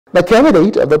The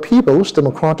candidate of the People's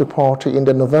Democratic Party in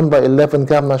the November 11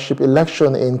 governorship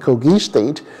election in Kogi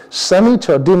State,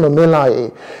 Senator Dino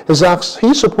Melaye, has asked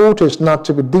his supporters not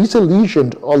to be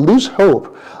disillusioned or lose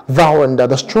hope, vowing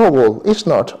that the struggle is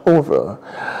not over.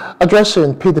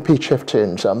 Addressing PDP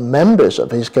chieftains and members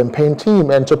of his campaign team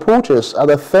and supporters at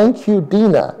a thank you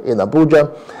dinner in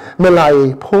Abuja,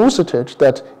 Melaye posited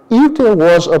that if there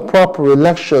was a proper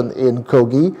election in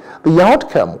Kogi, the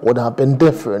outcome would have been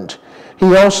different.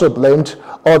 He also blamed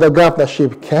other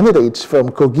governorship candidates from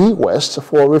Kogi West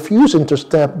for refusing to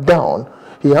step down.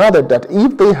 He added that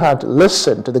if they had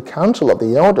listened to the Council of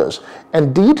the Elders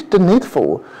and did the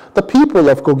needful, the people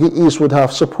of Kogi East would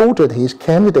have supported his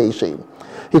candidacy.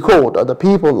 He called on the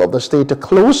people of the state to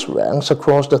close ranks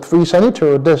across the 3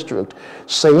 senatorial districts,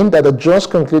 saying that the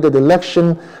just concluded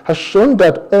election has shown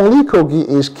that only Kogi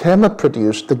East cannot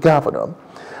produce the governor.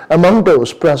 Among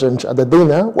those present at the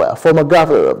dinner were former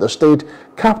governor of the state,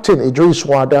 Captain Idris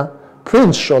Wada,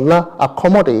 Prince Shola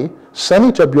Akomode,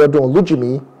 Senator Biodun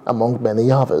Olujimi, among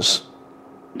many others.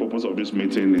 The purpose of this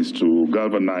meeting is to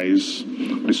galvanize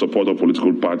the support of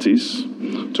political parties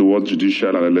towards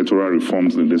judicial and electoral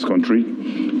reforms in this country,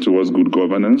 towards good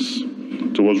governance,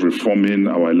 towards reforming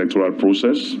our electoral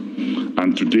process.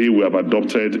 And today we have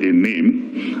adopted a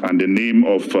name, and the name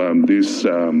of this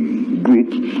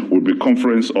group will be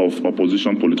Conference of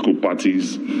Opposition Political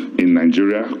Parties in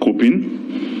Nigeria,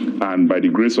 COPIN. And by the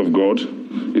grace of God,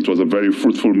 it was a very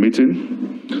fruitful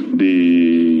meeting.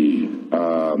 The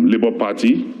Labour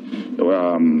Party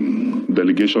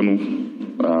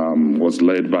delegation was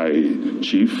led by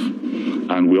Chief,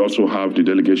 and we also have the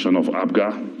delegation of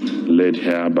ABGA led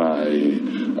here by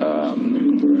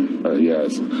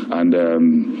yes, and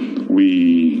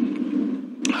we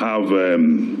have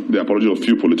the apology of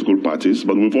few political parties,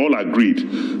 but we've all agreed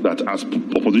that as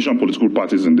opposition political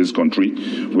parties in this country,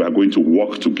 we are going to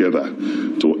work together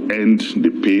to end the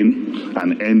pain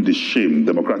and end the shame,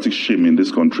 democratic shame in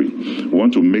this country. We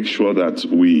want to make sure that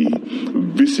we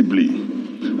visibly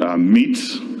meet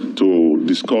to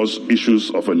discuss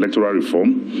issues of electoral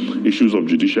reform, issues of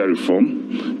judicial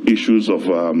reform, issues of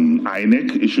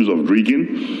INEC, issues of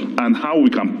rigging, and how we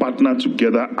can partner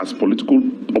together as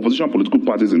opposition political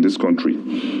parties in this country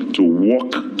to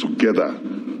work together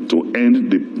to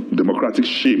end the democratic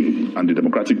shame and the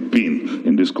democratic pain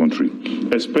in this country,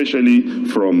 especially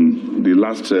from the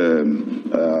last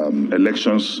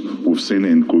elections we've seen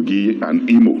in Kogi and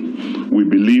Imo. We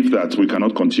believe that we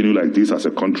cannot continue like this as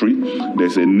a country.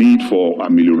 There's a need for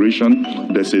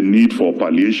amelioration, there's a need for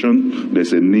palliation,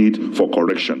 there's a need for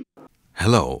correction.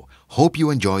 Hello, hope you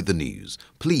enjoyed the news.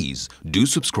 Please do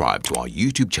subscribe to our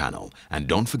YouTube channel and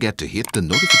don't forget to hit the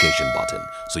notification button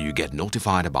so you get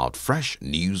notified about fresh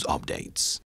news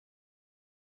updates.